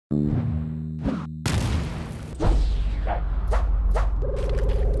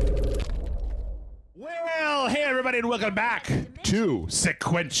Well, hey everybody, and welcome back to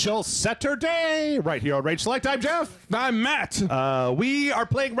Sequential Saturday, right here on Rage Select. I'm Jeff. I'm Matt. We are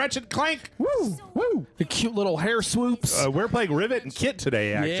playing Ratchet and Clank. Woo! Woo! The cute little hair swoops. We're playing Rivet and Kit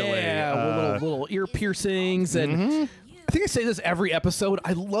today, actually. Yeah, little ear piercings. And I think I say this every episode.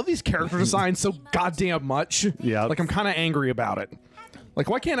 I love these character designs so goddamn much. Yeah. Like, I'm kind of angry about it. Like,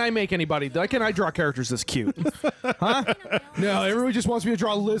 why can't I make anybody? Why can't I draw characters this cute? Huh? No, everyone just wants me to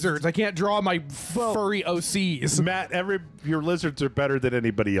draw lizards. I can't draw my furry OCs. Matt, your lizards are better than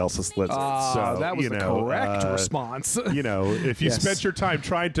anybody else's lizards. So, that was the correct response. You know, if you Yes. spent your time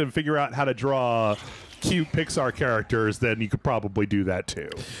trying to figure out how to draw cute Pixar characters, then you could probably do that too.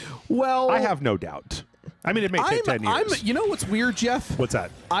 Well, I have no doubt. I mean, it may take 10 years. You know what's weird, Jeff? What's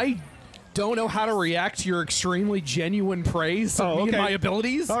that? I don't know how to react to your extremely genuine praise of me and my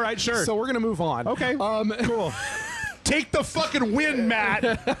abilities. All right, sure. So we're gonna move on. Okay. Cool. Take the fucking win, Matt.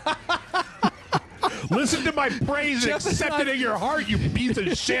 Listen to my praise and accept it in your heart, you piece of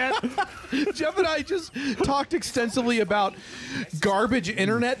shit. Jeff and I just talked extensively about garbage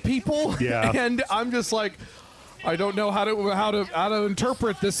internet people. Yeah. And I'm just like, I don't know how to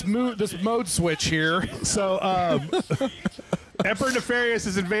interpret this mode switch here. So, Emperor Nefarious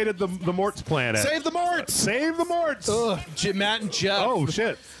has invaded the Mort's planet. Save the Morts! Save the Morts! Ugh, Matt and Jeff. Oh,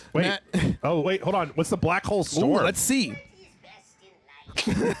 shit. Wait. Matt. Oh, wait, hold on. What's the black hole Ooh, storm? let's see.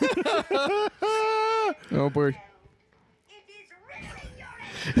 Oh boy.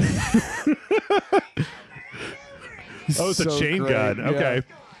 Oh, it's a So chain great, gun. yeah. Okay.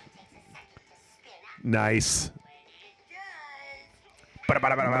 Nice.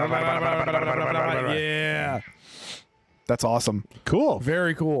 Yeah. That's awesome. Cool.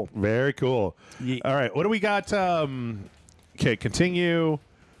 Very cool. Very cool. Yeah. All right, what do we got? Okay, continue.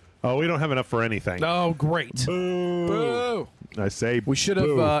 Oh, we don't have enough for anything. Oh, great. Boo. Boo. I say We should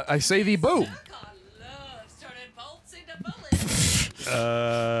boo. have, I say the boo.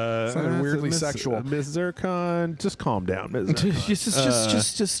 Sounded weirdly Miss, sexual. Miss Zircon, just calm down, Miss Zircon.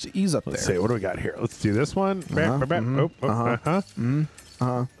 just ease up there. Let's see, what do we got here? Let's do this one. Yep. Bullet, And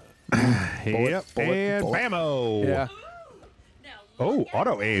bullet. bammo. Yeah. Oh,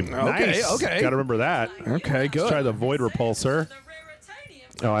 auto aim. Okay, Nice. okay. Gotta remember that. Okay, good. Let's try the void repulsor.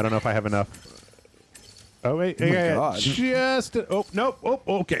 Oh, I don't know if I have enough. Oh, wait. Oh, my God. Just. Oh, nope. Oh,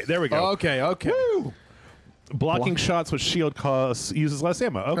 okay. There we go. Okay, okay. Woo! Blocking shots with shield costs uses less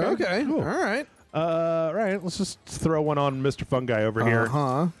ammo. Okay. Okay, Cool. all right. All right. Let's just throw one on Mr. Fungi over here.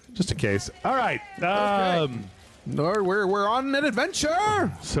 Uh-huh. Just in case. All right. No, we're on an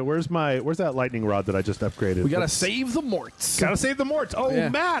adventure. So where's that lightning rod that I just upgraded? We gotta save the Morts. Gotta save the Morts. Oh, Yeah.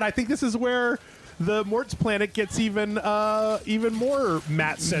 Matt, I think this is where the Mort's planet gets even more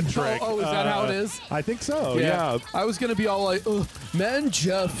Matt-centric. Oh, is that how it is? I think so, yeah. I was gonna be all like, Matt and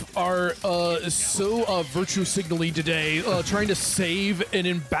Jeff are so virtue signaling today, trying to save an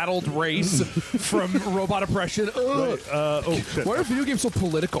embattled race from robot oppression. Oh, shit. Why are video games so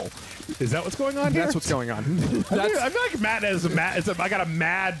political? Is that what's going on here? That's what's going on. I feel like Matt has I got a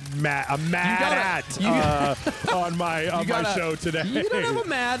mad hat on my show today. You don't have a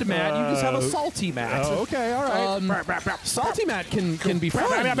mad Matt. You just have a salty Matt. Oh, okay, all right. Salty Matt can be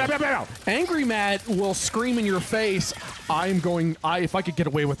fun. Angry Matt will scream in your face. If I could get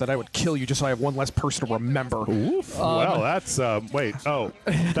away with it, I would kill you just so I have one less person to remember. Oof. Well, that's wait. Oh,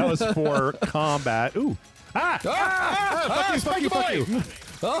 that was for combat. Ooh. Fuck you.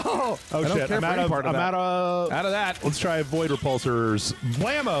 Oh Shit! I'm out of that. Let's try void repulsors.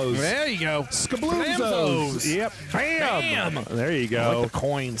 Blamos. There you go. Skabloomzos. Yep. Bam. There you I go. like the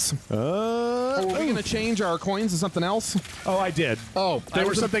coins. Are we going to change our coins to something else? Oh, I did. Oh, They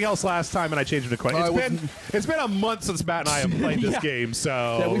were something else last time, and I changed them to coins. It's been a month since Matt and I have played this game,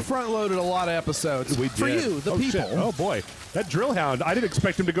 so Yeah, we front-loaded a lot of episodes. we For did. you, the Oh, people. shit. Oh boy, that drill hound! I didn't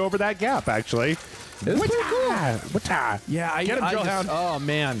expect him to go over that gap. Actually, It's pretty cool. Wata. Yeah, I Get him, drill hound. Oh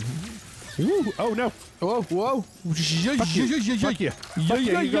man. Ooh. Oh no! Whoa, whoa. Fuck you! Fuck you!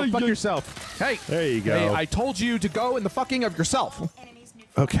 You go fuck yourself. Hey. There you go. Hey, I told you to go in the fucking of yourself.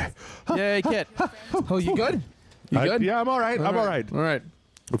 Okay. Yay, kid. Oh, you good? You good? Yeah, I'm all right. I'm all right. All right.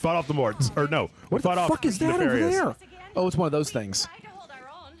 We fought off the Morts, or no? We What fought the off fuck is that Nefarious. over there? Oh, it's one of those things. Tried to hold our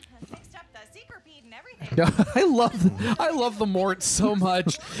own, fixed up the secret feed and everything. I love the Morts so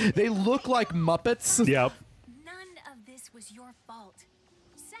much. They look like Muppets. Yep. None of this was your fault.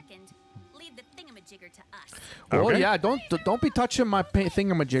 Second, leave the thingamajigger to us. Well, Okay. yeah. Don't be touching my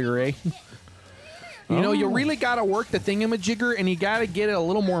thingamajigger, eh? You know, you really got to work the thingamajigger, and you got to get it a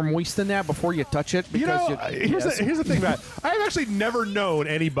little more moist than that before you touch it. Because here's the thing, Matt. I've actually never known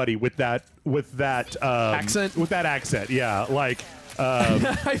anybody with that accent. With that accent, yeah. Like,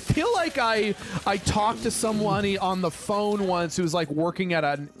 I feel like I talked to someone on the phone once who was like working at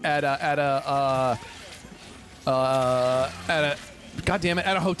a God damn it,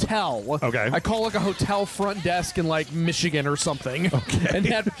 at a hotel. Okay. I call like a hotel front desk in like Michigan or something. Okay. And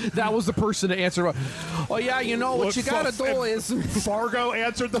that was the person to answer. Oh yeah, you know what you gotta do is Fargo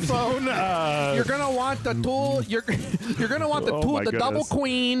answered the phone. You're gonna want the tool. You're gonna want the tool, the double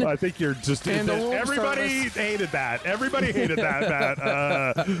queen. I think you're just everybody hated that. Everybody hated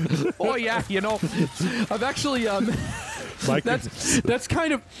that. Oh yeah, you know, I've actually that's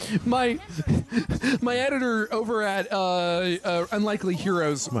kind of my editor over at Unlikely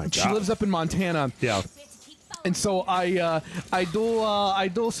Heroes. She lives up in Montana. Yeah. And so I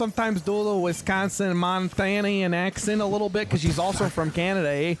do sometimes do the Wisconsin Montanian accent a little bit because she's also from Canada,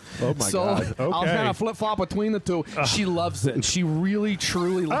 eh? Oh my God! Okay. I'll kind of flip flop between the two. She loves it. She really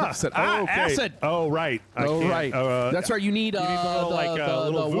truly loves it. Okay. Acid. Oh right. Right. That's right. You need little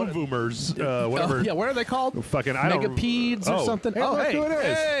voom voomers. Whatever. Yeah. What are they called? Fucking Megapeds or something. Hey, oh look hey. who it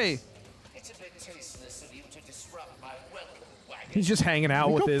is. Hey. It's a bit tasteless of you to disrupt my welcome wagon. He's just hanging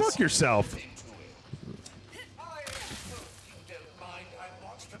out with Go his. fuck yourself.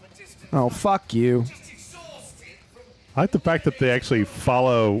 Oh, fuck you. I like the fact that they actually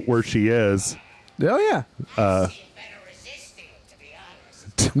follow where she is. Oh, yeah.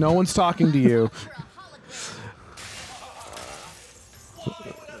 No one's talking to you.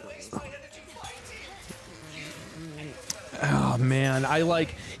 Oh, man.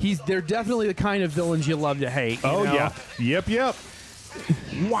 They're definitely the kind of villains you love to hate. Oh, know? yeah. Yep.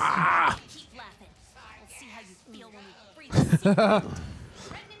 Wow. Keep laughing. We'll see how you feel when we freeze.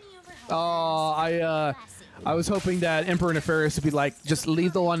 Oh, I was hoping that Emperor Nefarious would be like, just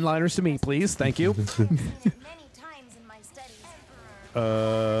leave the one-liners to me, please. Thank you. Many times in my studies,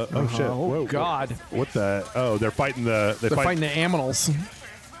 Oh shit! Oh, Whoa, God. What the? Oh, they're fighting the. They're fighting the aminals.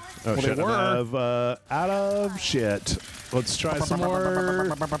 Oh shit! they were. Out of shit. Let's try some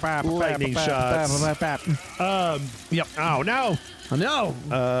more lightning shots. Yep. Oh no! Oh,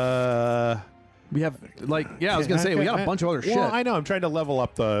 no. We have, I was going to say, we got a bunch of other shit. Well, I know. I'm trying to level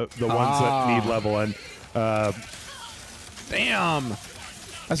up the ones that need leveling. Damn.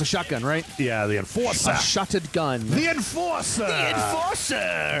 That's a shotgun, right? Yeah, the Enforcer. A shotted gun. The Enforcer. The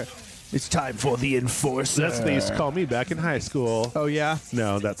Enforcer. It's time for the Enforcer. That's what they used to call me back in high school. Oh, yeah?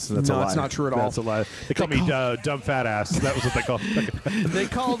 No, that's a lie. No, it's not true at all. That's a lie. They called me dumb fat ass. That was what they called. They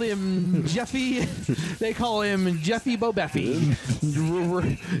called him Jeffy. They call him Jeffy Bobeffy.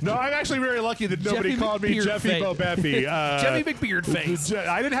 No, I'm actually very lucky that nobody Jeffy called me McBeard Jeffy face. Bobeffy. Jeffy McBeard face.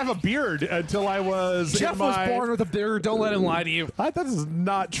 I didn't have a beard until I was. Jeff was born with a beard. Don't let him lie to you. That is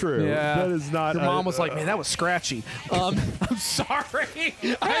not true. Yeah. That is not. Your mom was like, man, that was scratchy. I'm sorry.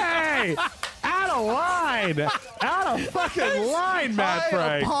 Hey! Out of line! Out of fucking line, Matt Frank!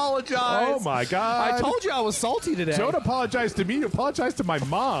 I apologize. Oh my God! I told you I was salty today. Don't apologize to me. Apologize to my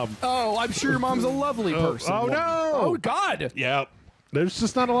mom. Oh, I'm sure your mom's a lovely person. Oh no! Oh God! Yep. There's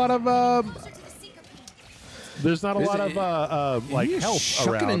just not a lot of there's not a lot of like He's help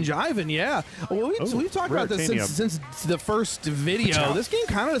shucking around. and jiving, yeah. Well, we've talked about this since the first video. This game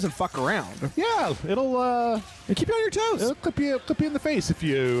kind of doesn't fuck around. Yeah, it'll keep you on your toes. It'll clip you in the face if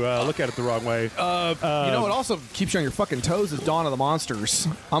you look at it the wrong way. You know what also keeps you on your fucking toes is Dawn of the Monsters.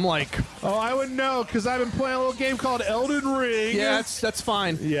 I'm like, oh, I wouldn't know because I've been playing a little game called Elden Ring. yeah, that's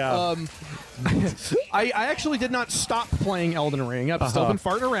fine. Yeah. I actually did not stop playing Elden Ring. I've still been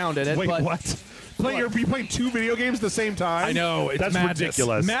farting around in it. Wait, but what? You're playing two video games at the same time? I know. It's That's madness.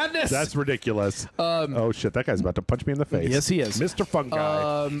 ridiculous. Madness. That's ridiculous. Oh shit! That guy's about to punch me in the face. Yes, he is. Mr. Fun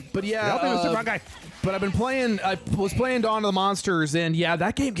Guy. But yeah, Help me, Mr. Fun Guy. But I've been playing. I was playing Dawn of the Monsters, and yeah,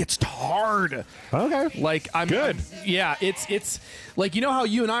 that game gets hard. Okay. Like I'm good. Yeah, it's like you know how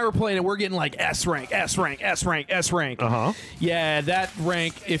you and I were playing it. We're getting like S rank, S rank, S rank, S rank. Yeah, that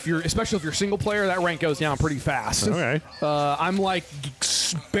rank. Especially if you're single player, that rank goes down pretty fast. Okay. I'm like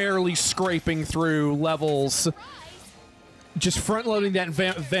barely scraping through levels. Just front loading that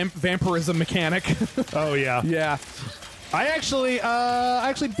vampirism mechanic. Oh yeah. Yeah. I actually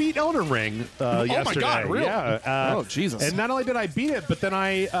beat Elden Ring yesterday. Oh my God, really? Yeah. Oh Jesus! And not only did I beat it, but then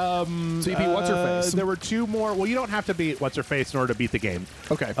I so you beat what's her face? There were two more. Well, you don't have to beat what's her face in order to beat the game.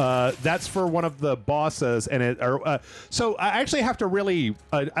 Okay. That's for one of the bosses, and so I actually have to really.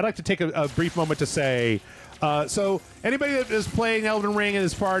 I'd like to take a brief moment to say. So anybody that is playing Elden Ring and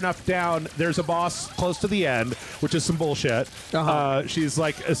is far enough down, there's a boss close to the end, which is some bullshit. She's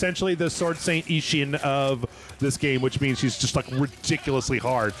like essentially the Sword Saint Ishin of this game, which means she's just like ridiculously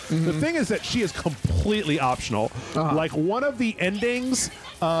hard. The thing is that she is completely optional. Like one of the endings,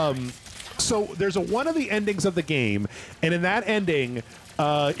 so there's one of the endings of the game, and in that ending,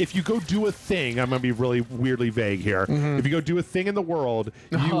 if you go do a thing, I'm going to be really weirdly vague here. If you go do a thing in the world,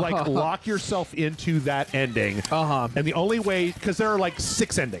 you like lock yourself into that ending. And the only way, because there are like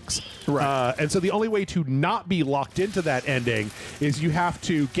 6 endings. Right. And so the only way to not be locked into that ending is you have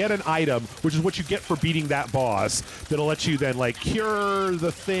to get an item, which is what you get for beating that boss, that'll let you then like cure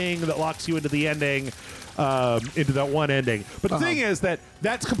the thing that locks you into the ending. Into that one ending. But the thing is that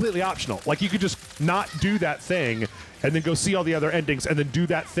that's completely optional. Like you could just not do that thing and then go see all the other endings and then do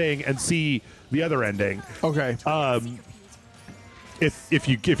that thing and see the other ending. Okay. If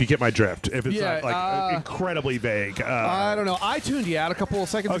you get my drift, if it's not like incredibly vague, I don't know. I tuned you out a couple of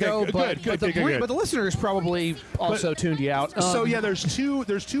seconds ago, but the listeners probably also tuned you out. So yeah, there's two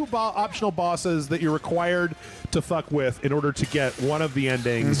optional bosses that you're required to fuck with in order to get one of the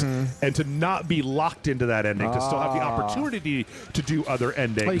endings and to not be locked into that ending, to still have the opportunity to do other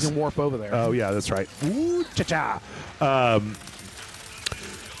endings. Oh, you can warp over there. Oh yeah, that's right. Ooh, cha-cha.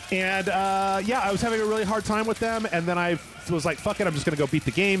 Yeah, I was having a really hard time with them, and then I was like, fuck it, I'm just going to go beat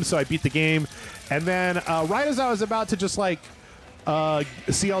the game. So I beat the game, and then right as I was about to just like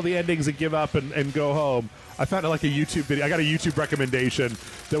see all the endings and give up and go home, I found like a YouTube video. I got a YouTube recommendation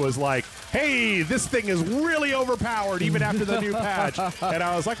that was like, hey, this thing is really overpowered even after the new patch. And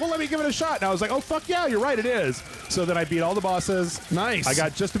I was like, well, let me give it a shot. And I was like, oh, fuck yeah, you're right, it is. So then I beat all the bosses. Nice. I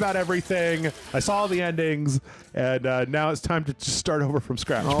got just about everything. I saw all the endings. And now it's time to just start over from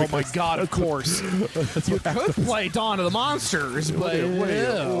scratch. Oh, my God, of course. You could play Dawn of the Monsters, but...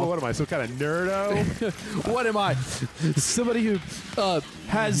 What am I, some kind of nerdo? What am I? Somebody who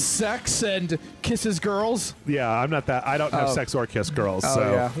has sex and kisses girls? Yeah, I'm not that. I don't have sex or kiss girls. Oh,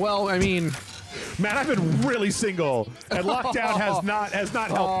 so. yeah. Well, I mean... Man, I've been really single, and lockdown has not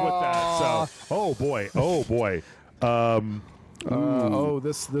helped with that. So, oh boy.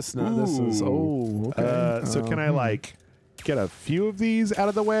 This is okay. So can I like get a few of these out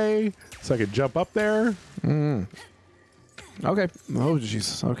of the way so I can jump up there? Okay. Oh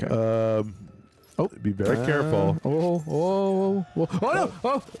Jesus. Okay. Be very careful. Oh no!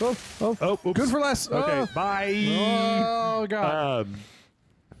 Good for less. Okay, bye. Oh God.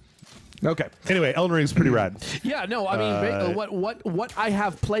 Okay. Anyway, Elden Ring's pretty rad. Yeah, no, I mean, what I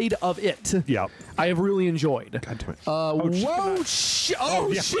have played of it, yeah, I have really enjoyed. God damn it! Whoa, shit!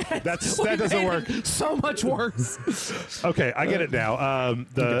 Shit! That doesn't work. So much worse. Okay, I get it now.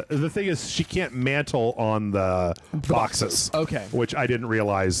 The thing is, she can't mantle on the boxes. Okay, which I didn't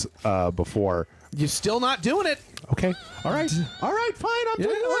realize before. You're still not doing it. Okay. All right. Fine. I'm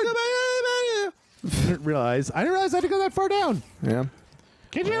doing it. I didn't realize I had to go that far down. Yeah.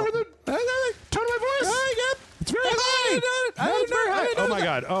 Can you hear the tone of my voice? Yep. It's very high. It's very high. Oh, my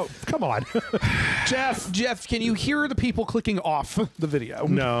God. Oh, come on. Jeff, can you hear the people clicking off the video?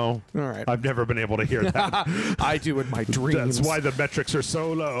 No. All right. I've never been able to hear that. I do in my dreams. That's why the metrics are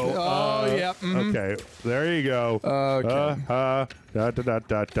so low. Oh, yeah. Okay. There you go. Okay. All right.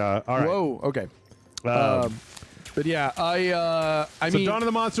 Whoa. Okay. But yeah, I mean, Dawn of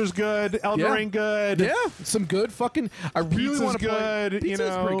the Monsters good, Elden Ring good. Yeah, some good fucking. I really want to good. Play.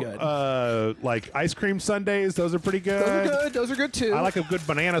 Pizza's pretty good. Like ice cream sundaes, those are pretty good. Those are good too. I like a good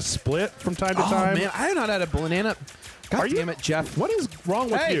banana split from time to time. Man, I have not had a banana. God damn it, Jeff! What is wrong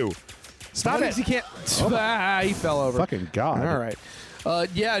with you? Stop it! He can't. He fell over. Fucking God! All right.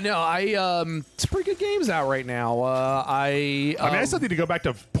 It's pretty good games out right now. I still need to go back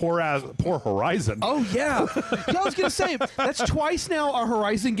to poor Horizon. Oh yeah, I was gonna say that's twice now a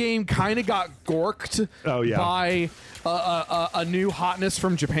Horizon game kind of got gorked. Oh yeah. By a new hotness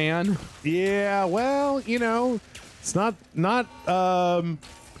from Japan. Yeah, well, it's not.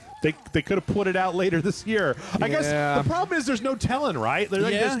 They could have put it out later this year. I guess the problem is there's no telling, right?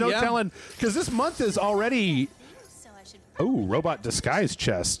 There's no telling because this month is already. Oh, robot disguise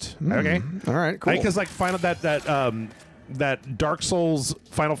chest. Okay, all right, cool. Because like that Dark Souls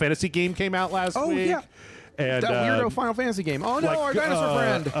Final Fantasy game came out last week. Oh yeah, and that weirdo Final Fantasy game. Oh no, our dinosaur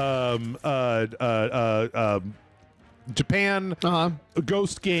friend. Japan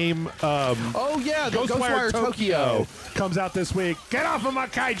Ghost game. Oh yeah, the Ghostwire Tokyo comes out this week. Get off of my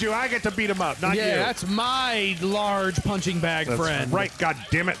kaiju! I get to beat him up, not you. Yeah, that's my large punching bag friend. Right, God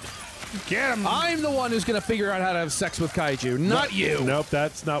damn it. Get him! I'm the one who's going to figure out how to have sex with kaiju, not you. Nope,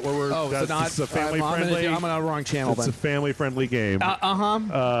 that's not where we're. Oh, it's a family friendly. I'm on the wrong channel. It's a family friendly game. But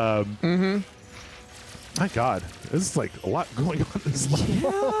My God, this is like a lot going on in this level.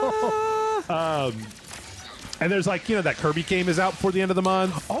 Yeah. And there's like, that Kirby game is out before the end of the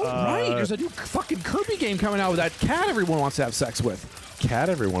month. Oh, right. There's a new fucking Kirby game coming out with that cat everyone wants to have sex with. Cat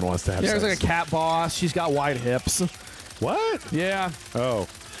everyone wants to have sex. There's like a cat boss. She's got wide hips. What? Yeah. Oh.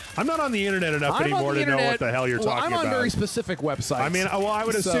 I'm not on the internet enough anymore to know what the hell you're talking about. I'm on very specific websites. I mean, I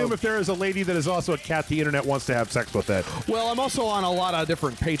would assume if there is a lady that is also a cat, the internet wants to have sex with it. Well, I'm also on a lot of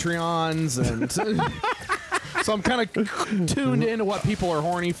different Patreons, and so I'm kind of tuned into what people are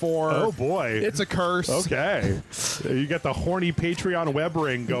horny for. Oh, boy. It's a curse. Okay. You got the horny Patreon web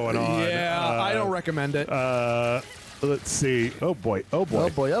ring going on. Yeah, I don't recommend it. Let's see. Oh, boy. Oh, boy. Oh,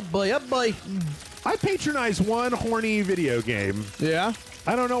 boy. Oh, boy. Oh, boy. I patronize one horny video game. Yeah?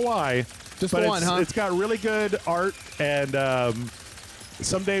 I don't know why. Just but one, huh? It's got really good art, and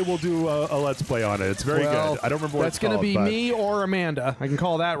someday we'll do a Let's Play on it. It's very good. I don't remember what it's called. That's going to be me or Amanda. I can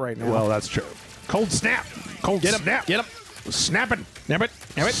call that right now. Well, that's true. Cold snap. Cold snap. Get him. Snapping. Snap it.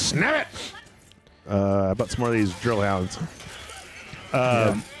 Snap it. Snap it. How about some more of these drill hounds?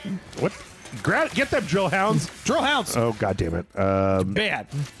 What? Get them drill hounds. Drill hounds. Oh, God damn it. Bad.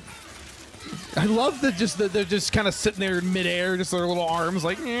 I love that they're just kind of sitting there in midair, just their little arms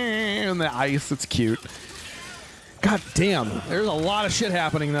like in the ice. It's cute. God damn. There's a lot of shit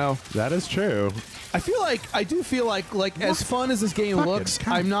happening though. That is true. I do feel like as fun as this game looks,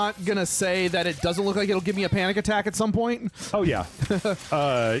 I'm not gonna say that it doesn't look like it'll give me a panic attack at some point. Oh yeah.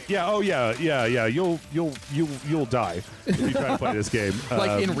 Yeah. Oh yeah. You'll die if you try to play this game.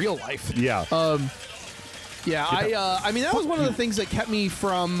 Like in real life. Yeah. Yeah, I mean, that was one of the things that kept me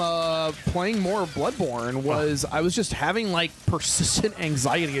from playing more Bloodborne was I was just having, like, persistent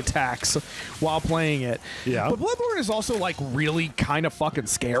anxiety attacks while playing it. Yeah. But Bloodborne is also, like, really kind of fucking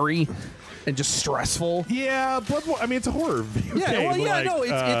scary and just stressful. Yeah, Bloodborne, I mean, it's a horror game. Yeah, well, yeah, like, no,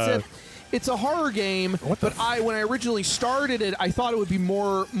 it's a horror game, but when I originally started it, I thought it would be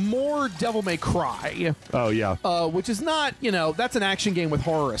more Devil May Cry. Oh, yeah. Which is not, that's an action game with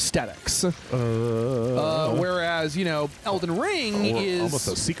horror aesthetics. Whereas, Elden Ring is almost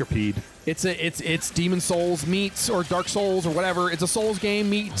a Seekerpede. It's Demon Souls meets or Dark Souls or whatever. It's a Souls game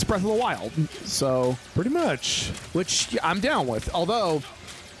meets Breath of the Wild. So pretty much, which I'm down with. Although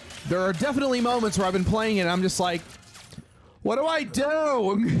there are definitely moments where I've been playing it and I'm just like, what do I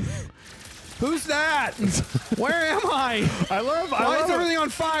do? Who's that? Where am I? Why is everything on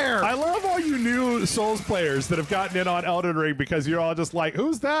fire? I love all you new Souls players that have gotten in on Elden Ring because you're all just like,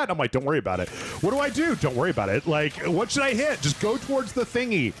 who's that? I'm like, don't worry about it. What do I do? Don't worry about it. Like, what should I hit? Just go towards the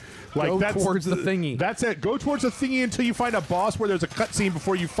thingy. Like, go towards the thingy. That's it. Go towards the thingy until you find a boss where there's a cutscene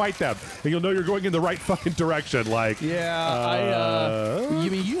before you fight them, and you'll know you're going in the right fucking direction. Like, yeah,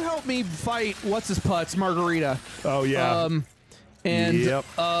 you helped me fight what's his putz Margarita. Oh yeah.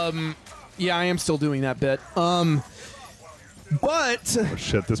 Yeah, I am still doing that bit. But oh,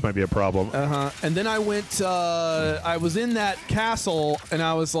 shit, this might be a problem. And then I went. I was in that castle, and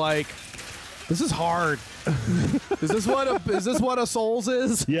I was like, "This is hard." Is this what a Souls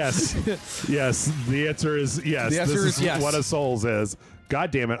is? Yes. Yes. The answer is yes. The answer is yes. What a Souls is. God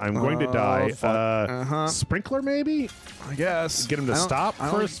damn it! I'm going to die. Sprinkler, maybe. I guess. Get him to stop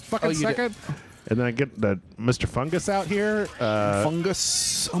for a fucking second. And then I get the Mr. Fungus out here.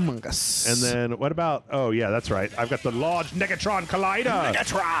 Fungus Among Us. And then what about... Oh, yeah, that's right. I've got the large Negatron Collider.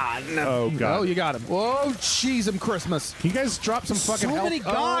 Negatron. Oh, God. Oh, you got him. Whoa, jeez, I'm Christmas. Can you guys drop some fucking So many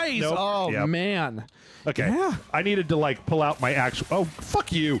guys. Oh, nope. Man. Okay. Yeah. I needed to, like, pull out my actual... Oh,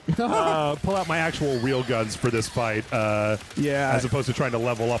 fuck you. Pull out my actual real guns for this fight. Yeah. As opposed to trying to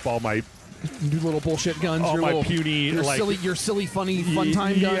level up all my... Your little bullshit guns. All your my little, puny... Your like, silly, funny, fun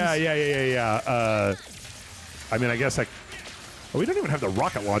time guns. Yeah. I mean, I guess I... Oh, we don't even have the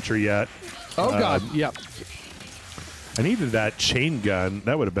rocket launcher yet. Oh, God. Yep. I needed that chain gun.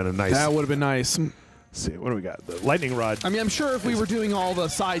 That would have been a nice... That would have been nice. Let's see, what do we got? The lightning rod. I mean, I'm sure if we were doing all the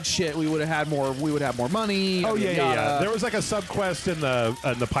side shit, we would have had more. We would have more money. Oh yeah. There was like a sub quest in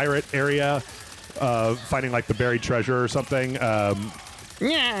the pirate area, finding like the buried treasure or something.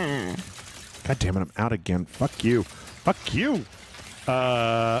 Yeah. God damn it! I'm out again. Fuck you. Fuck you.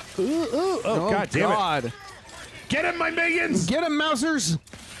 Oh God damn it! Get him, my minions! Get him, Mousers!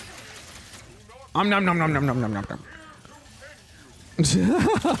 Nom nom nom nom nom nom nom nom.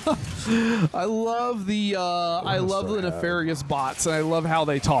 I love the the nefarious bots, and I love how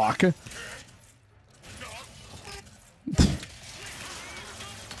they talk.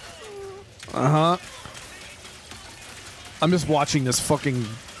 I'm just watching this fucking.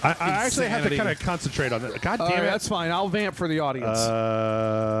 I actually have to kind of concentrate on it. God damn it! That's fine. I'll vamp for the audience.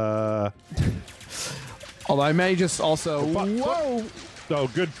 Although I may just also. Whoa! Oh,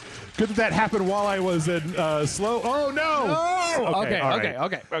 good Good that happened while I was in slow. Oh no! Okay. all Okay.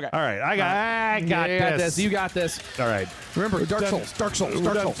 right. All right, I got this. You got this. All right. Remember, Dark Souls. We're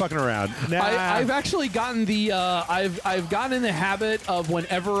done fucking around. Nah. I've actually gotten the I've gotten in the habit of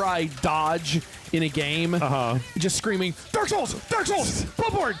whenever I dodge in a game, just screaming Dark Souls,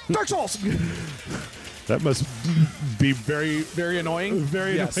 Bloodborne, Dark Souls. That must be very annoying.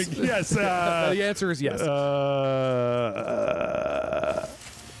 Very yes. annoying. Yes. The answer is yes.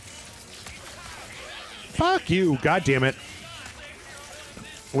 Fuck you! God damn it!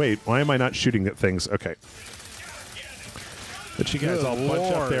 Wait, why am I not shooting at things? Okay. But you guys all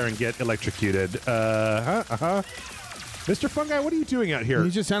bunch up there and get electrocuted. Mr. Fungi, what are you doing out here?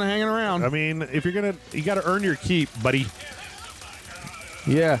 He's just kind of hanging around. I mean, if you're gonna, you got to earn your keep, buddy.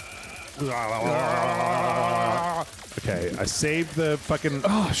 Yeah. Okay, I saved the fucking.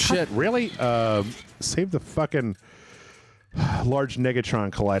 Oh shit! Really? Saved the fucking large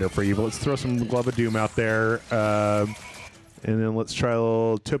Negatron collider for you. But let's throw some Glove of Doom out there, and then let's try a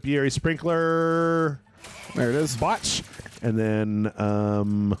little topiary sprinkler. There it is. Botch, and then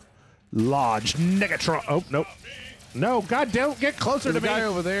large Negatron. Oh nope. No, God, don't get closer to me. Guy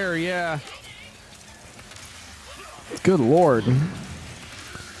over there, yeah. Good Lord.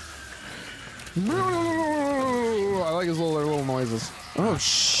 I like his little noises. Oh,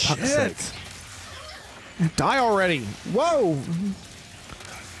 shit. Die already. Whoa.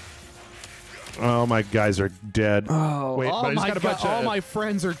 Oh, my guys are dead. Oh, wait, but I just got a bunch all my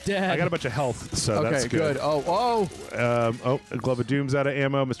friends are dead. I got a bunch of health, so okay, that's good. Oh. Glove of Doom's out of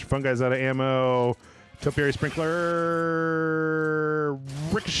ammo. Mr. Fungi's out of ammo. Topiary Sprinkler.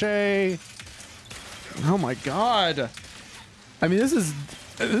 Ricochet. Oh, my God. I mean, this is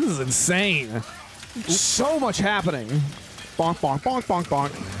insane. So much happening. Bonk, bonk, bonk, bonk,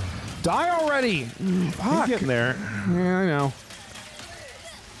 bonk. Die already. Fuck. Getting there. Yeah, I know.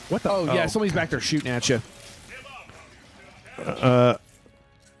 What the? Oh, yeah, somebody's back there shooting at you. Okay.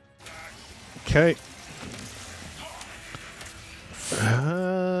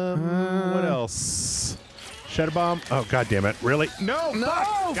 What else? Shadow Bomb. Oh, God damn it. Really? No. No,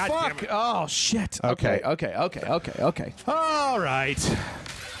 fuck. God fuck. damn it. Oh, shit. Okay. Okay. All right.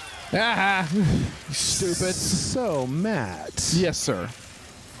 Ah, stupid. So, Matt. Yes, sir.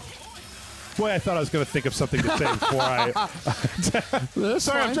 Boy, I thought I was going to think of something to say before I.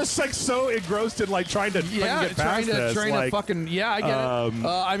 Sorry, I'm just like so engrossed in like trying to get past this. Trying like, to fucking I get it.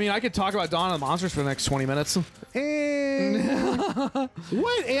 I mean, I could talk about Dawn of the Monsters for the next 20 minutes.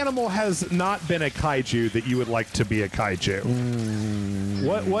 What animal has not been a kaiju that you would like to be a kaiju?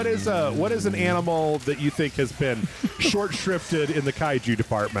 What is an animal that you think has been short shrifted in the kaiju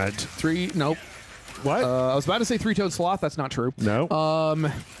department? Nope. What? I was about to say three-toed sloth. That's not true. No.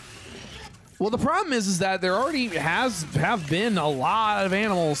 Well, the problem is that there already have been a lot of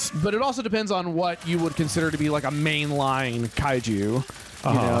animals, but it also depends on what you would consider to be like a mainline kaiju. You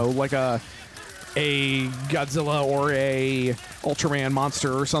know, like a Godzilla or a Ultraman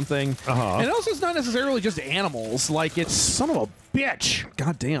monster or something. And also, it's not necessarily just animals. Like it's son of a bitch.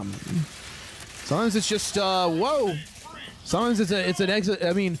 God damn. Sometimes it's just whoa. Sometimes it's an exit.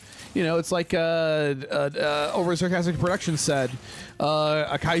 I mean, you know, it's like over Sargasso Productions said,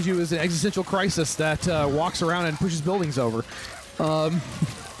 a kaiju is an existential crisis that walks around and pushes buildings over.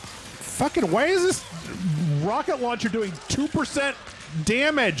 Fucking, why is this rocket launcher doing 2%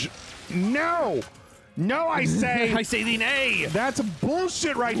 damage? No, I say. I say the nay. That's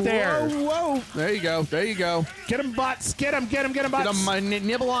bullshit right there. Whoa. There you go. Get him, butts. Get him, butts. Get him,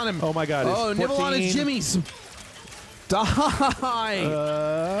 nibble on him. Oh, my God. Oh, nibble on his jimmies. Die.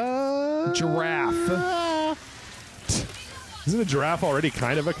 Giraffe. Isn't a giraffe already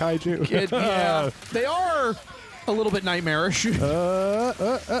kind of a kaiju? Yeah. They are a little bit nightmarish. Why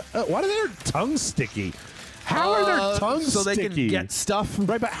are their tongues sticky? How are their tongues so sticky? they can get stuff?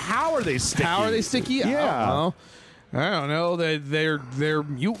 Right, but how are they sticky? Yeah. I don't know. They're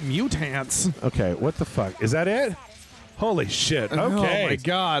mutants. Okay, what the fuck? Is that it? Holy shit. Okay. Oh, my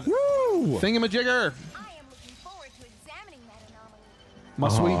God. Woo! Thingamajigger. I am looking forward to examining that anomaly.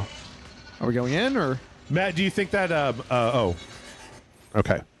 Must we? Are we going in, or? Matt, do you think that, oh.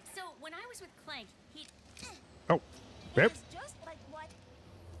 Okay. So when I was with Clank, he Oh. Yep. was just like what?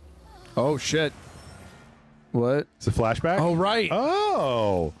 Oh, shit. What? It's a flashback? Oh, right.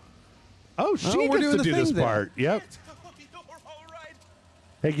 Oh, she we're gets doing to the do thing this then. part. Yep.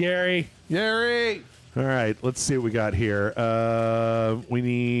 Hey, Gary. Gary. All right, let's see what we got here. We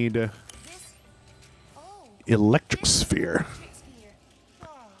need This electric sphere.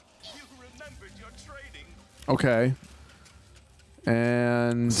 Okay.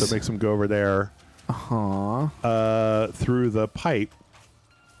 And So it makes them go over there. Through the pipe.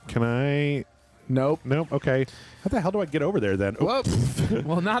 Can I? Nope. Nope. Okay. How the hell do I get over there then? Whoop.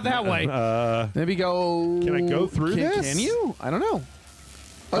 Well, not that way. Maybe go. Can I go through this? Can you? I don't know.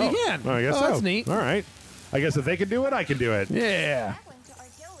 Oh, you can. I guess so. That's neat. All right. I guess if they can do it, I can do it. Yeah. That went to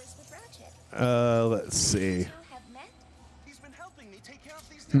Argolis with Ratchet. Let's see. You have met? He's been helping me take care of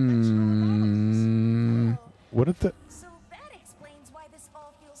these dimensional anomalies. What did the? So that explains why this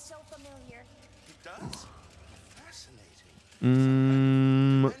all feels so familiar. It does. Fascinating.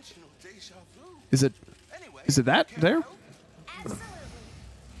 Mm, Dimensional deja vu. Is it? Anyway, Is it that there? Absolutely.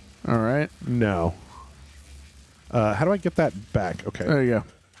 All right. no. How do I get that back? Okay. There you go.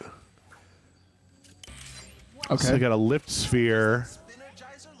 Okay. So I got a lift sphere,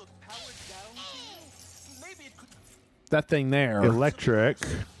 Spinnergizer look powered down to you? Maybe it could. That thing there. electric,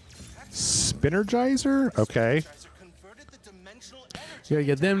 spinnergizer. Okay. Spinnergizer converted the dimensional energy. You gotta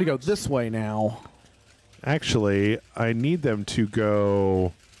get them to go this way now. Actually, I need them to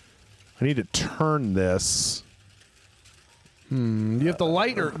go. I need to turn this. You have the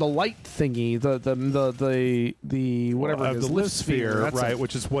light or the light thingy, the whatever it is, the lift sphere, That's right? it.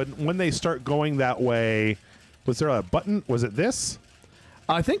 Which is when they start going that way. Was there a button? Was it this?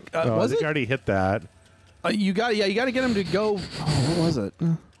 I think Oh, was I think it? I already hit that. You got to get him to go. Oh, what was it?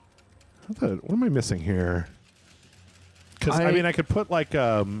 What am I missing here? Because I mean, I could put like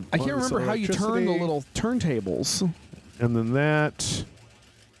I can't remember how you turn the electricity, little turntables. and then that.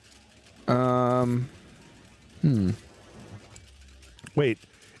 Wait,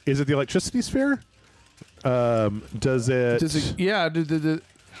 is it the electricity sphere? Does it? Does it? Yeah.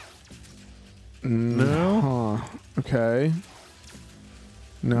 No. Huh. Okay.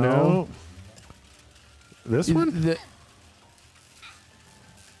 No. This one?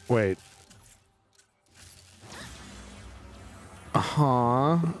 Wait.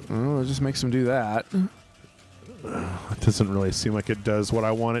 Oh, it just makes them do that. It doesn't really seem like it does what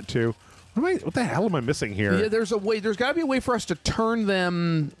I want it to. What the hell am I missing here? Yeah, there's a way. There's got to be a way for us to turn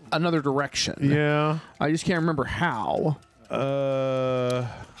them another direction. Yeah. I just can't remember how.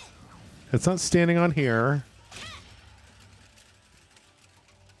 It's not standing on here.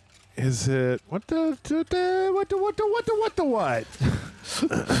 Is it what the what?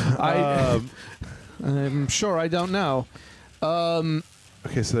 I'm sure I don't know.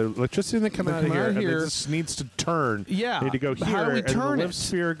 Okay, so the electricity that come out of here, and this needs to turn. Yeah. They need to go But here, how do we and turn the it? lift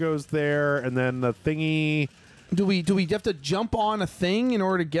sphere goes there, and then the thingy. Do we have to jump on a thing in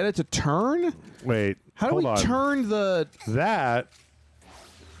order to get it to turn? Wait, How do hold we on. turn the? That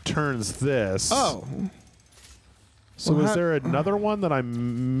turns this. Oh, So Well, is how- there another one that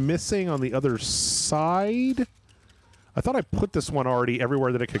I'm missing on the other side? I thought I put this one already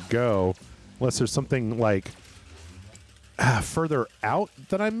everywhere that it could go, unless there's something like further out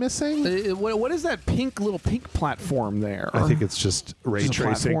that I'm missing. what is that little pink platform there? I think it's just ray Just a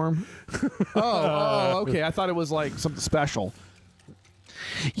tracing. platform? oh, okay. I thought it was like something special.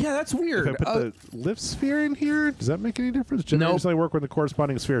 Yeah, that's weird. If I put the lift sphere in here, does that make any difference? Generators only work with the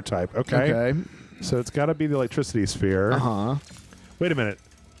corresponding sphere type. Okay. So it's got to be the electricity sphere. Wait a minute.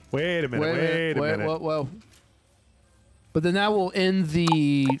 Wait a minute. Whoa. But then that will end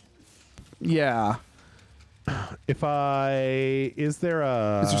the. Yeah. If I is there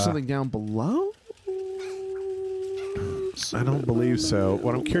something down below? I don't believe so.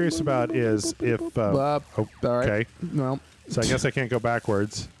 What I'm curious about is if all right. okay. Well, So I guess I can't go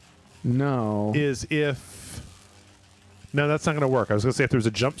backwards. no. Is if no, that's not going to work. I was going to say if there's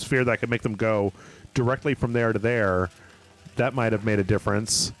a jump sphere that could make them go directly from there to there, that might have made a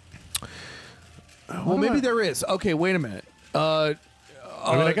difference. Well, maybe there is. Okay, wait a minute. I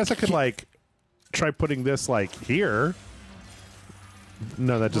mean, I guess I could like try putting this like here.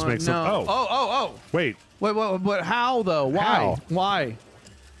 No, that just makes no. them. Oh, wait. Wait, but how though? Why? How? Why?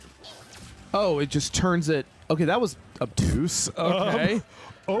 Oh, it just turns it. Okay, that was obtuse. Okay.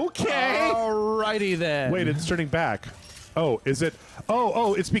 Okay. Alrighty then. Wait, it's turning back. Oh, is it?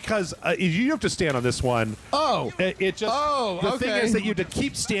 Oh, it's because you have to stand on this one. Oh. It just. Oh, the thing okay. is that you have to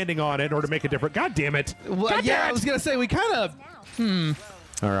keep standing on it in order to make a difference. God damn it! Well, God yeah, damn I it! was gonna say we kind of.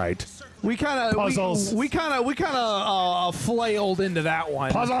 All right. We kind of Puzzles. We kind of flailed into that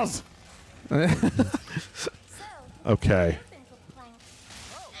one. Puzzles. So, Okay. what happened with Clank?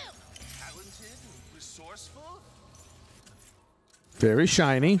 Talented, resourceful. Very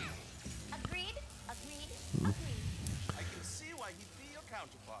shiny. Agreed. I can see why he'd be your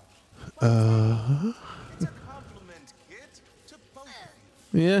counterpart. It's a compliment, kid, to both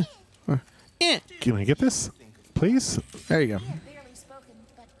of you. Yeah. Can I get this, please? There you go. I have barely spoken,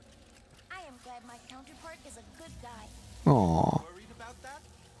 but I am glad my counterpart is a good guy. Aw. Worried about that?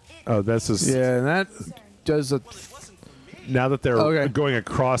 Oh, this is. Yeah, and that does a. Well, it wasn't for me. now that they're going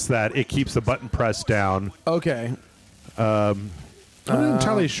across that, it keeps the button pressed down. Okay. I'm not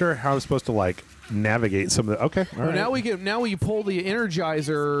entirely sure how I'm supposed to like navigate some of the. Okay. All right. Now we pull the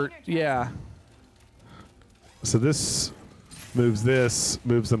Energizer. Yeah. So this moves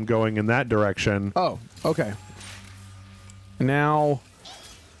them going in that direction. Oh. Okay. Now.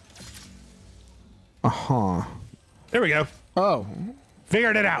 There we go. Oh.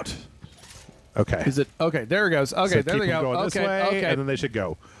 Figured it out. Okay. Is it okay? There it goes. Okay, so there keep they them go. Going this way, Okay. and then they should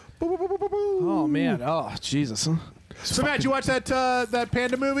go. Oh man. Oh Jesus. So Matt, did you watch that that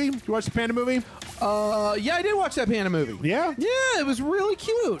Panda movie? Did you watch the Panda movie? Yeah, I did watch that Panda movie. Yeah. Yeah, it was really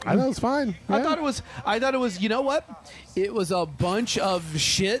cute. I thought it was fine. Yeah. I thought it was. You know what? It was a bunch of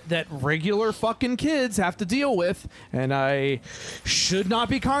shit that regular fucking kids have to deal with, and I should not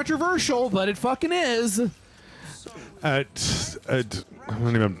be controversial, but it fucking is. I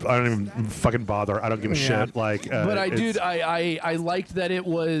don't even fucking bother. I don't give a shit. Like, but I liked that it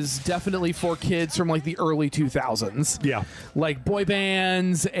was definitely for kids from like the early 2000s. Yeah, like boy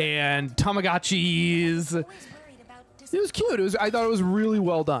bands and Tamagotchis. It was cute. I thought it was really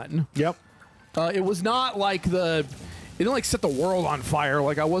well done. Yep. It was not like it didn't like set the world on fire.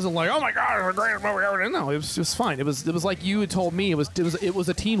 Like I wasn't like, oh my god, it's the greatest movie ever. No, it was just fine. It was like you had told me. It was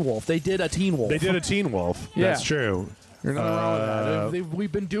a Teen Wolf. They did a Teen Wolf. They did a Teen Wolf. Yeah. That's true. There's nothing wrong with that.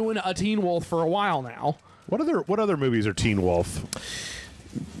 We've been doing a Teen Wolf for a while now. What other movies are Teen Wolf?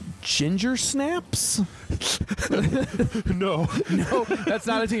 Ginger Snaps? No, that's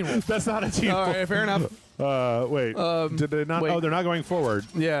not a Teen Wolf. That's not a Teen Wolf. All right, fair enough. Wait, did they not? Wait. Oh, they're not going forward.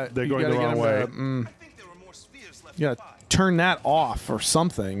 Yeah, they're going the wrong way. Yeah, turn that off or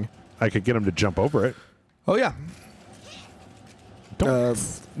something. I could get them to jump over it. Oh yeah.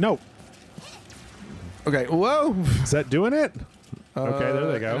 No. Okay. Whoa. Is that doing it? Okay,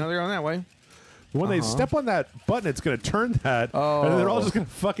 there they go. Now they're going that way. When they step on that button, it's going to turn that, and then they're all just going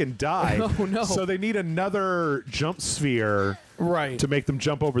to fucking die. Oh, no. So they need another jump sphere to make them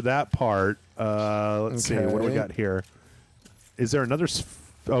jump over that part. Let's see. What do we got here? Is there another...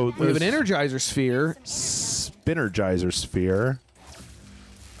 Oh, we have an Energizer sphere. Spinergizer sphere.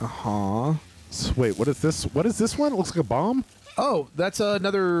 So wait, what is this? What is this one? It looks like a bomb. Oh, that's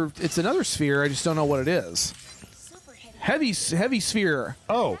another... It's another sphere. I just don't know what it is. Heavy sphere.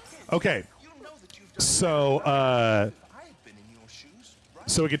 Oh, okay. So,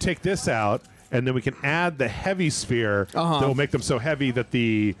 so we can take this out, and then we can add the heavy sphere that will make them so heavy that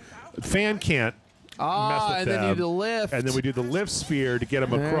the fan can't mess with and them. then you do the lift. And then we do the lift sphere to get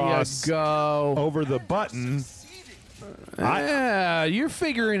them across over the button. Yeah, you're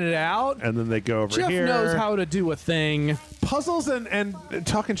figuring it out. And then they go over Jeff here. Jeff knows how to do a thing. Puzzles and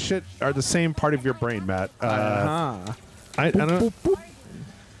talking shit are the same part of your brain, Matt. I don't know.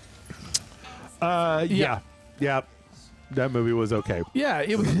 Yeah. That movie was okay. Yeah,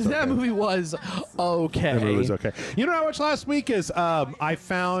 that movie was okay. That movie was okay. You know what I watched last week is I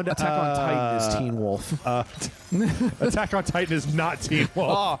found Attack on Titan is Teen Wolf. Attack on Titan is not Teen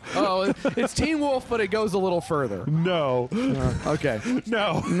Wolf. Oh, it's Teen Wolf, but it goes a little further. No. Okay.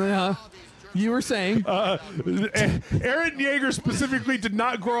 No. You were saying Aaron Yeager specifically did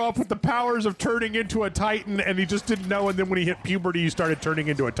not grow up with the powers of turning into a Titan, and he just didn't know. And then when he hit puberty, he started turning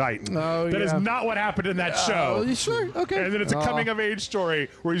into a Titan. That is not what happened in that show. Sure, okay. And then it's a coming of age story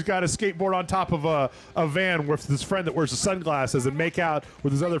where he's got a skateboard on top of a van with this friend that wears the sunglasses and make out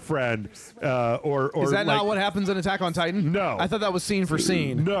with his other friend. Or is that not what happens in Attack on Titan? No, I thought that was scene for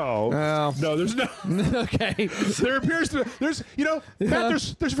scene. No, there's no. Okay. There appears to there's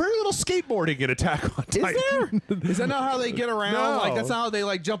Matt, there's very little skateboarding in Attack on Titan. Is that not how they get around? No. Like that's not how they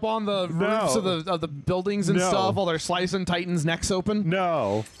like jump on the roofs of the buildings and stuff while they're slicing Titans' necks open?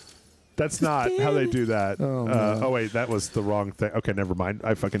 No. That's not how they do that. Oh wait, that was the wrong thing. Okay, never mind.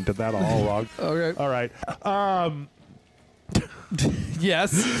 I fucking did that all wrong. Okay. All right.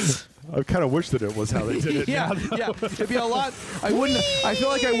 Yes. I kind of wish that it was how they did it. Yeah. It'd be a lot. I feel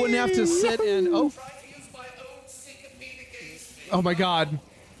like I wouldn't have to sit and Oh my God.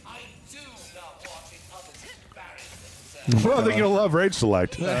 Well, I think you'll love Rage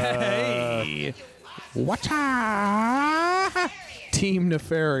Select. Hey. Watcha. Team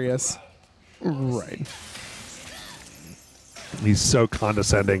Nefarious. Right. He's so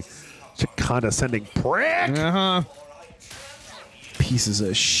condescending. Such a condescending prick. Pieces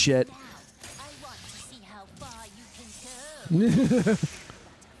of shit. I want to see how far you can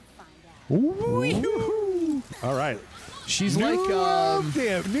go. All right. She's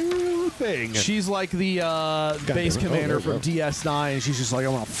new thing. She's like the base commander from DS9. She's just like,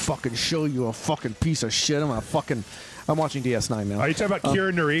 I'm gonna fucking show you a fucking piece of shit. I'm watching DS9 now. Are you talking about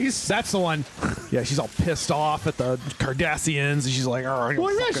Kira Nerys? That's the one. Yeah, she's all pissed off at the Cardassians, and she's like, "Oh,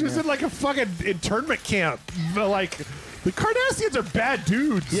 well, yeah, she was in like a fucking internment camp. Like, the Cardassians are bad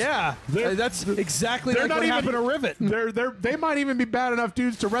dudes. Yeah, that's exactly like what happened to Rivet. They might even be bad enough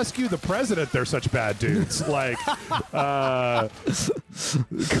dudes to rescue the president. They're such bad dudes. Like, oh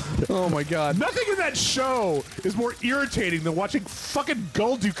my god, nothing in that show is more irritating than watching fucking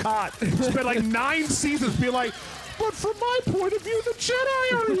Gul Dukat spend like 9 seasons being like, but from my point of view, the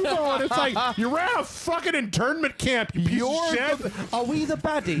Jedi are evil. And it's like, you're at a fucking internment camp, you piece of shit. Are we the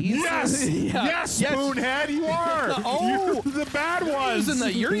baddies? Yes. Yes, Spoonhead, you are. Oh. You're the bad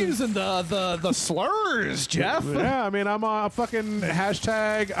ones. You're using the slurs, Jeff. Yeah, I mean, I'm a fucking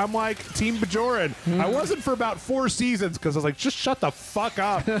hashtag, I'm like Team Bajoran. I wasn't for about 4 seasons because I was like, just shut the fuck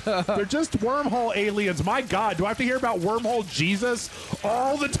up. They're just wormhole aliens. My God, do I have to hear about wormhole Jesus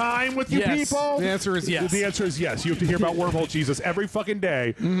all the time with you people? The answer is yes. The answer is yes. You have to hear about wormhole Jesus every fucking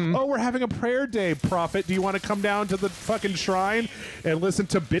day. Oh, we're having a prayer day, Prophet. Do you want to come down to the fucking shrine and listen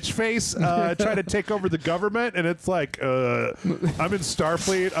to Bitchface try to take over the government? And it's like, I'm in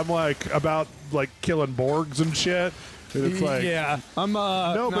Starfleet. I'm like about like killing Borgs and shit. And it's like, yeah, I'm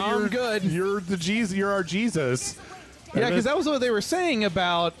I'm good. You're the Jesus. You're our Jesus. Yeah, because that was what they were saying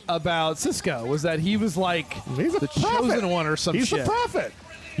about Cisco, was that he was like he's the chosen one or some shit. He's the prophet.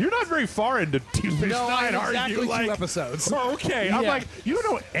 You're not very far into Deep Space Nine, are exactly you? Like, 2 episodes. Oh, okay. Yeah. I'm like, you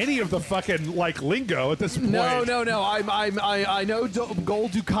don't know any of the fucking like lingo at this point. No. I know Gul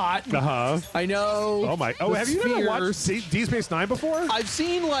Dukat. I know. Oh my. Oh, have you never watched Deep Space Nine before? I've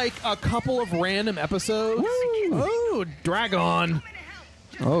seen like a couple of random episodes. Woo. Oh, Dragon.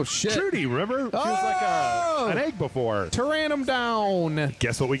 Oh shit. Trudy, remember? She was like an egg before. Tearing him down.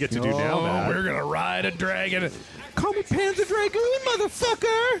 Guess what we get to do now, man? We're gonna ride a dragon. Call me Panzer Dragoon,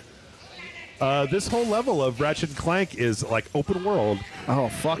 motherfucker! This whole level of Ratchet and Clank is like open world. Oh,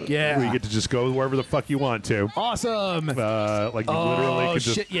 fuck yeah. Where you get to just go wherever the fuck you want to. Awesome! Like you literally could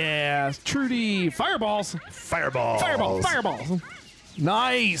just... shit, yeah. Trudy, fireballs. Fireballs.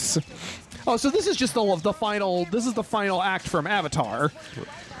 Nice! Oh, so this is just the final act from Avatar.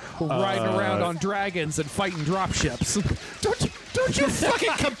 Riding around on dragons and fighting dropships. Don't you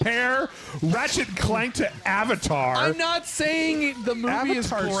fucking compare Ratchet and Clank to Avatar. I'm not saying the movie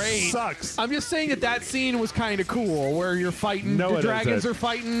Avatar is great. Sucks. I'm just saying that scene was kind of cool, where you're fighting, the dragons are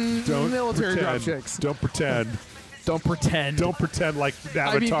fighting military dropships. Don't pretend. Don't pretend. Don't pretend like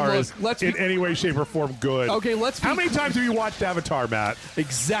Avatar is in any way, shape, or form good. Okay, How many times have you watched Avatar, Matt?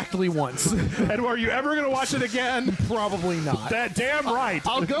 Exactly once. And are you ever going to watch it again? Probably not. That damn right.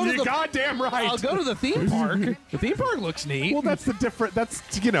 I'll go to the goddamn right. I'll go to the theme park. The theme park looks neat. Well, that's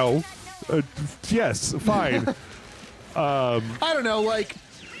yes, fine. I don't know. Like,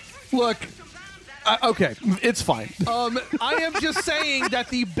 look. Okay, it's fine. I am just saying that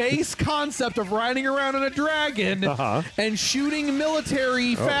the base concept of riding around on a dragon and shooting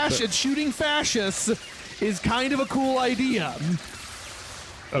military shooting fascists is kind of a cool idea.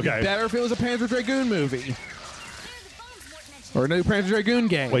 Okay. Better if it was a Panzer Dragoon movie. Or a new Panzer Dragoon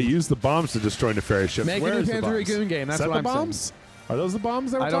game. Wait, use the bombs to destroy nefarious ships. Make a new Panzer Dragoon game. That's what I'm bombs? saying. Are those the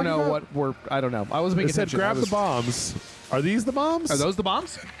bombs that we're I don't talking know about? what we're... I don't know. I wasn't paying attention. Grab the bombs. Are these the bombs? Are those the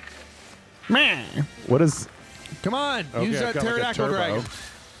bombs? Man. What is... Come on. Use that pterodactyl dragon.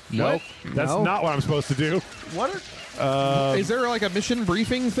 Nope. That's not what I'm supposed to do. What is there like a mission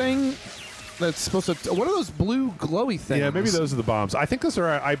briefing thing that's supposed to... What are those blue glowy things? Yeah, maybe those are the bombs. I think those are...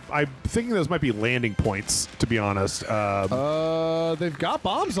 I'm thinking those might be landing points, to be honest. They've got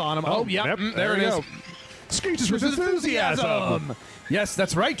bombs on them. Oh, yeah. Yep, there it is. Screeches with enthusiasm. Yes,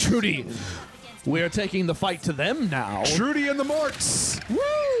 that's right, Trudy. We're taking the fight to them now. Trudy and the Morts. Woo!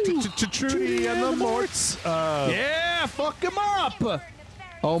 Trudy and the Morts. Yeah, fuck them up.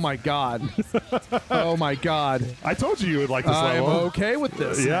 Oh, my God. Oh, my God. I told you would like this level. I'm okay with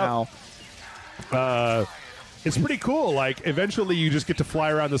this now. It's pretty cool. Like, eventually you just get to fly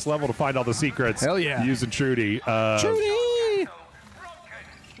around this level to find all the secrets. Hell yeah. Using Trudy. Trudy!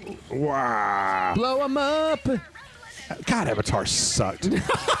 Wow. Blow them up. God, Avatar sucked.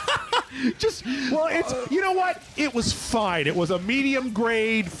 It's you know what? It was fine. It was a medium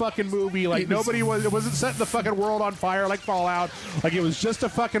grade fucking movie. Like it wasn't setting the fucking world on fire like Fallout. Like it was just a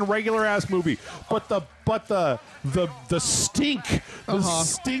fucking regular ass movie. But the stink,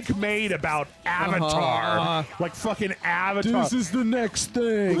 stink made about Avatar, like fucking Avatar. This is the next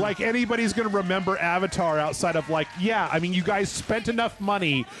thing. Like anybody's gonna remember Avatar outside of like, yeah, I mean, you guys spent enough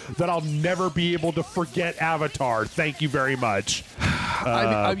money that I'll never be able to forget Avatar. Thank you very much.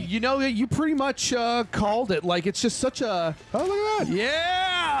 I mean, you pretty much called it. Like it's just such a. Oh, look at that!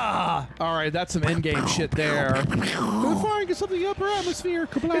 Yeah. All right, that's some in-game shit there. Firing is something upper atmosphere.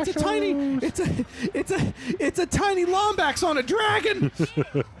 It's a tiny, it's a tiny Lombax on a dragon.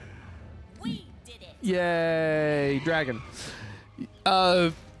 We did it. Yay, dragon.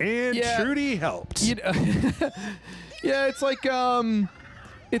 And yeah. Trudy helped. You know, yeah, it's like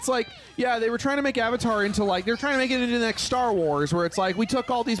yeah, they were trying to make Avatar into like they're trying to make it into the next Star Wars, where it's like we took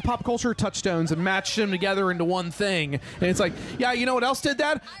all these pop culture touchstones and matched them together into one thing, and it's like, yeah, you know what else did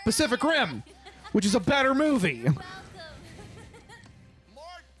that? Pacific Rim, which is a better movie.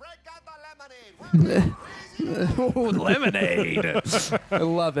 Oh, lemonade! I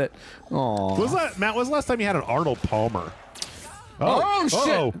love it. Aww. Was that Matt? Was the last time you had an Arnold Palmer? Oh, shit!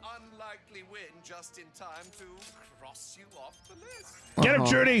 Unlikely win just in time to cross you off the list. Get him,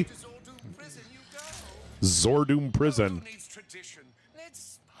 Trudy! To Zordum Prison you go. Zordoom Prison. Who needs tradition?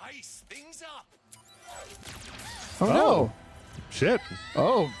 Let's spice things up. Oh no! Shit.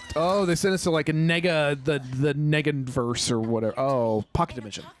 Oh, they sent us to like a the Negaverse or whatever. Oh, Pocket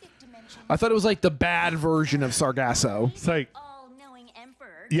Dimension. I thought it was like the bad version of Sargasso. It's like, All-knowing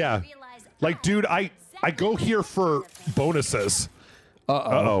emperor. yeah. Realize Like, dude, I go here for bonuses.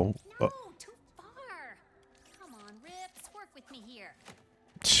 Uh-oh. No, too far. Come on, Rips, work with me here.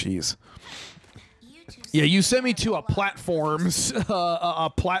 Jeez. You two Yeah, you sent me to a platforms,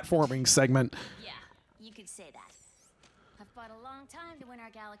 a platforming segment. Yeah, you could say that. I've fought a long time to win our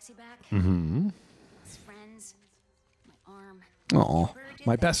galaxy back. Mm-hmm. As friends, my arm. Oh,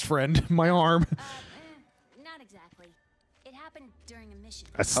 my best friend, my arm. Not exactly. It happened during a mission.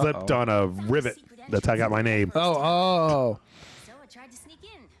 I slipped on a rivet. That's how I got my name. Oh. So I tried to sneak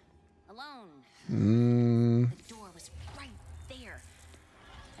in, alone. The door was right there.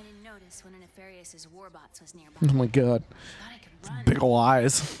 I didn't notice when a Nefarious' warbots was nearby. Oh my god. Thought I could run. Big ol'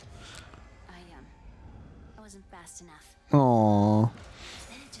 eyes. I wasn't fast enough. Aw. Then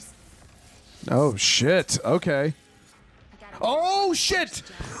it just. Oh shit. Okay. I got Oh shit!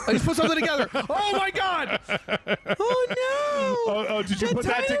 I just put something together. Oh my god! Oh no! Oh, did you put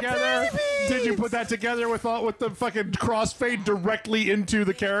that tiny together? babies! Did you put that together with the fucking crossfade directly into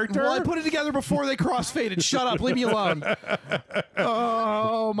the character? Well, I put it together before they crossfaded. Shut up. Leave me alone.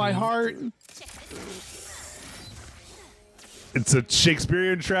 Oh, my heart. It's a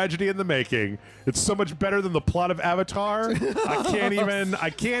Shakespearean tragedy in the making. It's so much better than the plot of Avatar. I can't even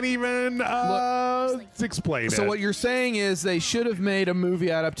explain it. So what you're saying is they should have made a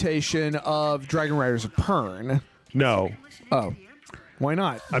movie adaptation of Dragon Riders of Pern. No. Oh. Why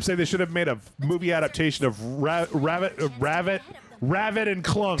not? I'm saying they should have made a movie adaptation of Ratchet and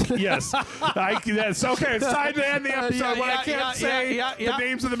Clank. Yes. Yes. Okay, it's time to end the episode, but I can't say the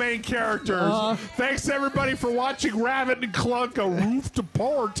names of the main characters. Thanks to everybody for watching Ratchet and Clank, a roof to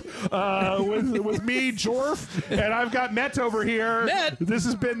port, with me, Jorf, and I've got Met over here. Met. This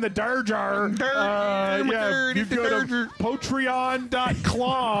has been the Dar Jar. You go to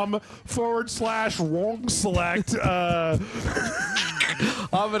patreon.com/wrong select.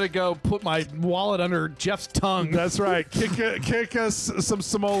 I'm going to go put my wallet under Jeff's tongue. That's right. Kick us some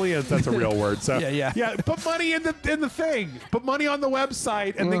simoleons. That's a real word. So yeah. Put money in the thing. Put money on the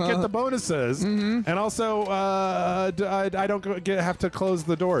website, and then get the bonuses. And also, I don't have to close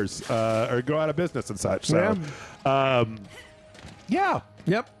the doors or go out of business and such. So, yeah.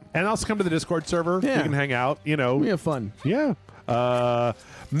 Yep. And also come to the Discord server. Yeah. You can hang out. You know. We have fun. Yeah.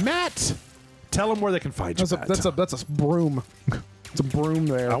 Matt, tell them where they can find you. That's a broom. It's a broom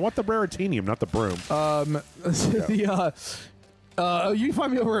there. I want the raritanium, not the broom. You can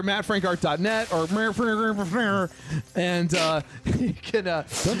find me over at mattfrankart.net or and you can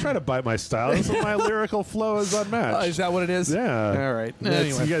don't try to bite my style. This is my lyrical flow is unmatched. Is that what it is? Yeah. All right.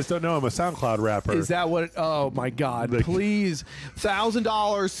 Anyway. You guys don't know I'm a SoundCloud rapper. Is that what? Oh my God! Please,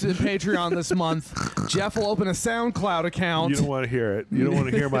 $1,000 to Patreon this month. Jeff will open a SoundCloud account. You don't want to hear it. You don't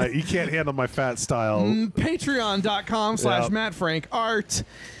want to hear my. You can't handle my fat style. Patreon.com/MattFrankArt.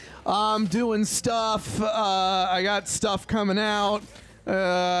 I'm doing stuff. I got stuff coming out.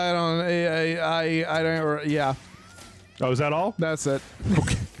 I don't. Yeah. Oh, is that all? That's it.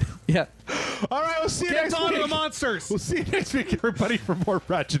 Okay. Yeah. All right. We'll see you next week. Get on to the monsters. We'll see you next week, everybody, for more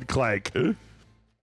Ratchet Clank.